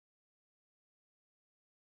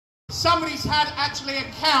somebody's had actually a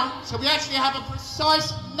count, so we actually have a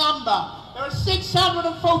precise number. There are 646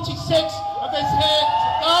 of us here to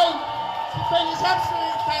go. The thing is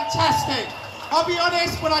absolutely fantastic. I'll be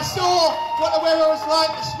honest, when I saw what the weather was like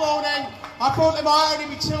this morning, I thought there might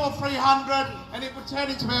only be 200 or 300 and it would turn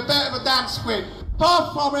into a bit of a damn squid.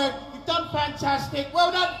 Far from it, you've done fantastic.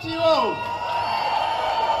 Well done to you all.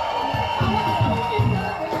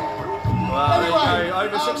 Well, there you go.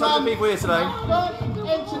 Over 600 people here today.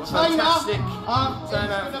 Fantastic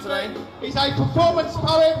turnout for today. He's a performance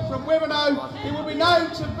poet from Wivenhoe. He will be known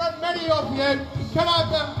to many of you. Can I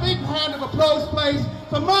have a big hand of applause, please,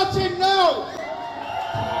 for Martin Newell? There we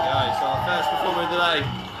go. So our first performer of the day.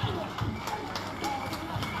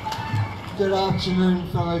 Good afternoon,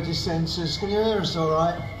 fellow dissenters. Can you hear us all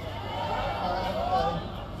right?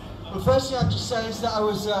 Well, first thing I have to say is that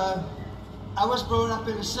I was brought up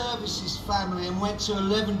in a services family and went to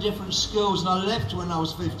 11 different schools, and I left when I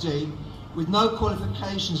was 15 with no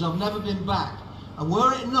qualifications. I've never been back. And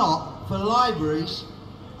were it not for libraries,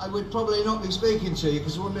 I would probably not be speaking to you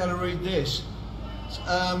because I wouldn't be able to read this.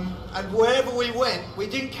 And wherever we went, we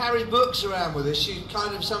didn't carry books around with us.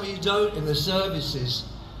 Some of you don't in the services.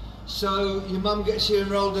 So your mum gets you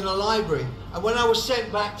enrolled in a library. And when I was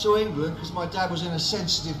sent back to England, because my dad was in a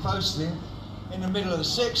sensitive posting in the middle of the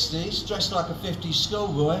 60s, dressed like a 50s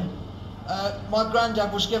schoolboy, my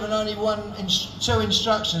granddad was given only two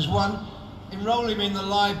instructions. One, enrol him in the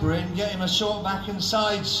library and get him a short back and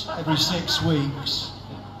sides every 6 weeks.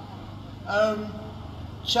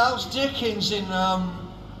 Charles Dickens in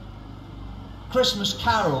Christmas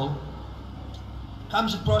Carol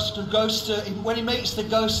comes across the ghost, when he meets the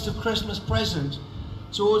ghost of Christmas Present,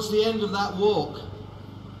 towards the end of that walk,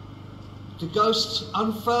 the ghost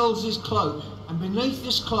unfurls his cloak, and beneath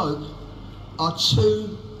this cloak are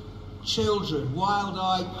 2 children,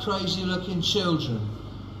 wild-eyed, crazy-looking children.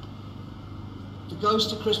 The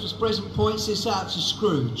ghost of Christmas Present points this out to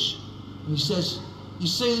Scrooge, and he says, "You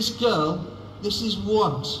see this girl? This is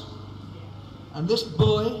want, and this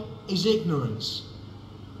boy is ignorance.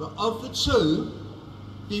 But of the 2,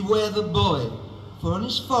 beware the boy, for on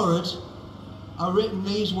his forehead are written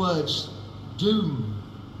these words, doom."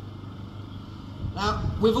 Now,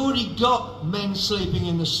 we've already got men sleeping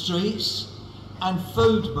in the streets and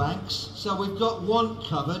food banks, so we've got want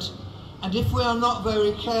covered, and if we are not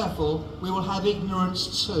very careful, we will have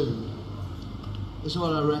ignorance too, is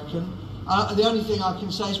what I reckon. The only thing I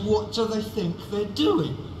can say is, what do they think they're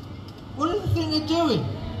doing? What do they think they're doing?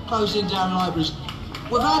 Closing down libraries.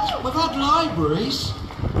 We've had libraries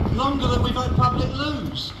longer than we've had public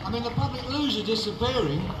loos. I mean, the public loos are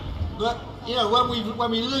disappearing, but you know, when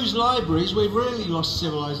we lose libraries, we've really lost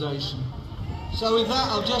civilization. So with that,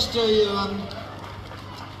 I'll just do you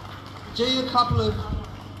a couple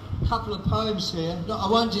of poems here. No, I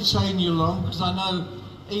won't detain you long because I know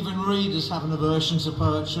even readers have an aversion to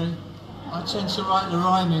poetry. I tend to write the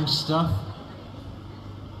rhyming stuff.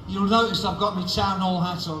 You'll notice I've got my town hall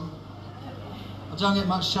hat on. I don't get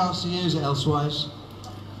much chance to use it elsewise.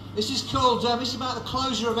 This is called, this is about the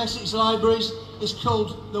closure of Essex libraries. It's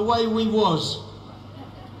called The Way We Was.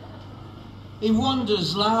 He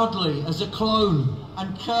wanders loudly as a clone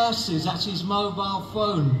and curses at his mobile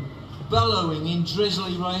phone, bellowing in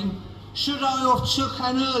drizzly rain. Should I have took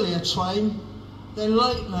an earlier train? Then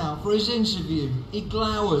late now for his interview, he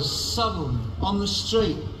glowers sullen on the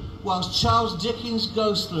street, whilst Charles Dickens'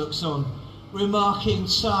 ghost looks on, remarking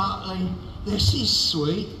tartly, "This is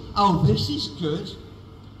sweet, oh this is good,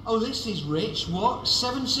 oh this is rich, what,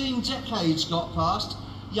 17 decades got past,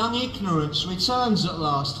 young ignorance returns at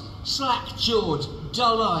last, slack-jawed,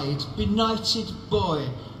 dull-eyed, benighted boy,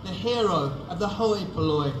 the hero of the hoi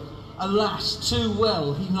polloi. Alas, too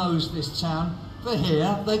well he knows this town, for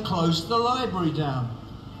here they closed the library down.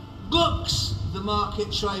 Books, the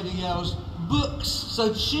market trader yells, books,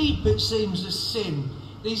 so cheap it seems a sin,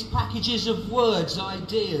 these packages of words,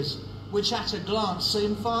 ideas, which at a glance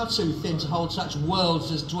seem far too thin to hold such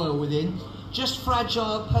worlds as dwell within, just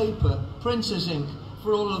fragile paper, printer's ink,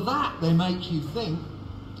 for all of that they make you think,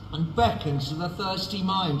 and beckon to the thirsty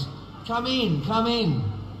mind, come in,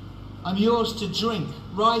 I'm yours to drink,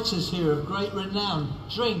 writers here of great renown,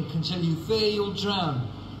 drink until you fear you'll drown,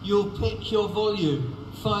 you'll pick your volume,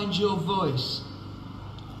 find your voice.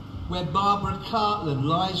 Where Barbara Cartland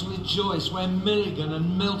lies with Joyce, where Milligan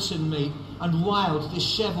and Milton meet, and Wilde,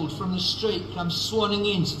 dishevelled from the street, comes swanning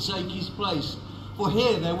in to take his place. For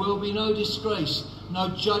here there will be no disgrace, no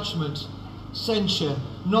judgment, censure,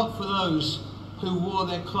 not for those who wore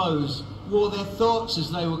their clothes, wore their thoughts as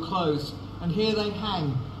they were clothed, and here they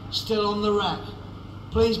hang, still on the rack.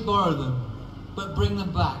 Please borrow them, but bring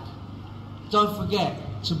them back. Don't forget,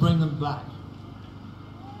 to bring them back.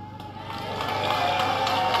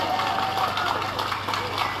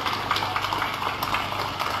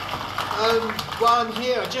 While I'm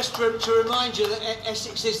here, just to remind you that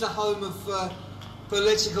Essex is the home of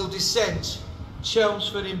political dissent,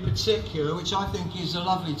 Chelmsford in particular, which I think is a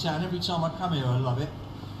lovely town. Every time I come here I love it.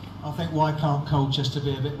 I think why can't Colchester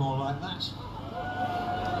be a bit more like that?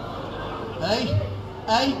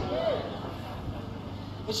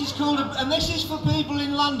 This is called, and this is for people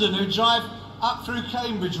in London who drive up through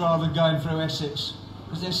Cambridge rather than going through Essex,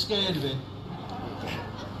 because they're scared of it.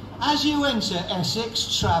 As you enter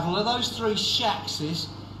Essex, traveller, those three shaxes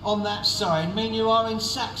on that sign mean you are in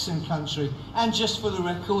Saxon country, and just for the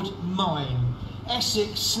record, mine.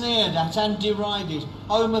 Essex sneered at and derided,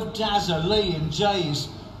 home of Dazza, Lee and Jays,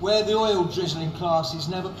 where the oil drizzling classes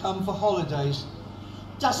never come for holidays.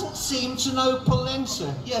 Doesn't seem to know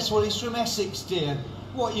polenta. Yes, well, he's from Essex, dear.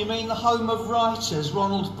 What, you mean the home of writers,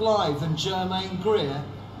 Ronald Blythe and Germaine Greer?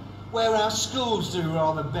 Where our schools do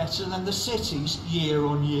rather better than the cities, year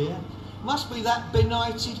on year. Must be that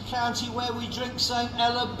benighted county where we drink St.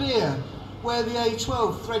 Ella beer, where the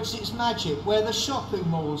A12 threads its magic, where the shopping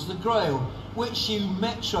malls, the Grail, which you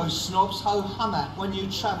metro snobs ho-hum at when you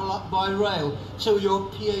travel up by rail till your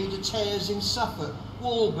pied-à-terres in Suffolk,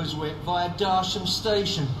 Walberswick via Darsham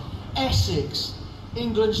Station. Essex,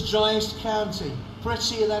 England's driest county,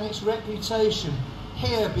 prettier than its reputation.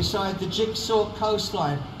 Here beside the jigsaw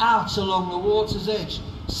coastline, out along the water's edge,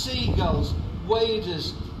 seagulls,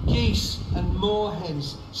 waders, geese and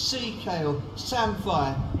moorhens, sea kale,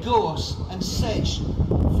 samphire, gorse and sedge.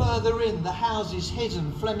 Further in, the houses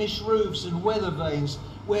hidden, Flemish roofs and weather vanes,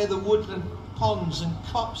 where the woodland ponds and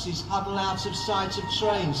copses huddle out of sight of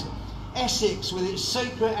trains. Essex with its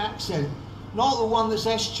secret accent, not the one that's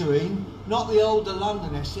estuarine, not the older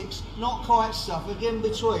London Essex, not quite Suffolk, in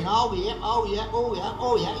between. Oh yeah, oh yeah, oh yeah,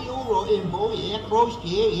 oh yeah, you're right in, boy, yeah, Christ,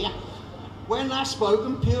 yeah. When that's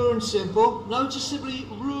spoken, pure and simple, noticeably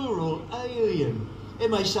rural, alien.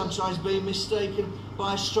 It may sometimes be mistaken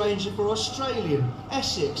by a stranger for Australian.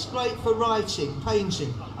 Essex, great for writing,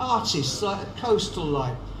 painting, artists like a coastal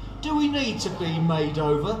light. Do we need to be made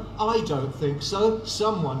over? I don't think so.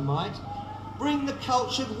 Someone might. Bring the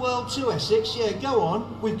cultured world to Essex. Yeah, go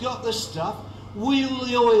on. We've got the stuff. Wheel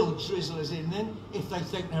the oil drizzlers in then, if they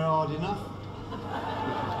think they're hard enough.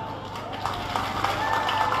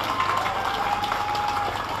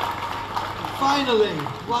 Finally,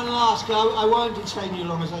 one last go. I won't detain you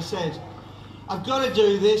long, as I said. I've got to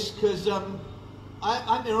do this because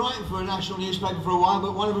I've been writing for a national newspaper for a while,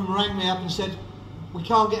 but one of them rang me up and said, we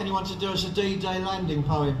can't get anyone to do us a D-Day landing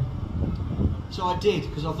poem. So I did,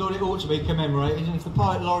 because I thought it ought to be commemorated, and if the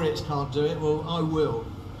Poet Laureates can't do it, well, I will.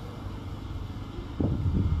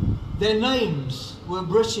 Their names were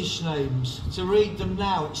British names. To read them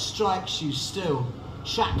now, it strikes you still.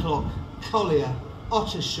 Shacklock, Collier,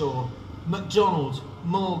 Ottershaw, MacDonald,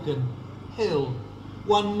 Morgan, Hill.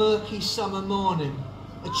 One murky summer morning,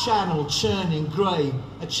 a channel churning grey,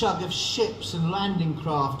 a chug of ships and landing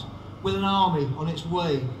craft, with an army on its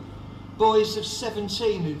way. Boys of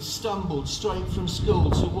 17 who'd stumbled straight from school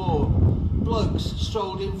to war. Blokes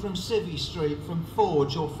strolled in from Civvy Street, from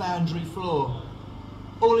forge or foundry floor.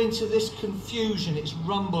 All into this confusion, its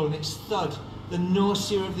rumble and its thud, the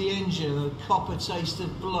nausea of the engine and the copper taste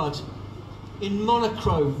of blood. In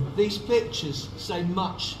monochrome, these pictures say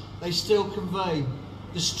much. They still convey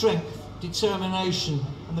the strength, determination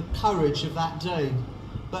and the courage of that day,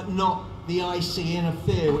 but not the icy inner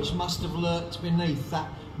fear which must have lurked beneath that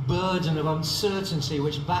burden of uncertainty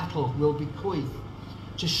which battle will bequeath.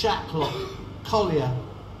 To Shacklock, Collier,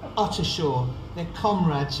 Ottershaw, their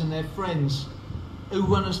comrades and their friends, who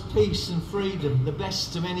won us peace and freedom, the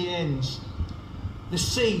best of any ends. The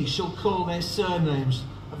sea shall call their surnames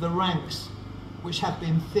of the ranks which have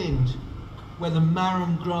been thinned, where the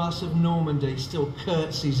marram grass of Normandy still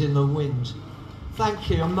curtsies in the wind. Thank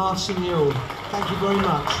you, I'm Martin Newell. Thank you very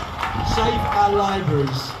much. Save our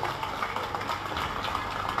libraries.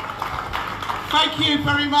 Thank you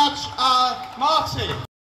very much, Martin.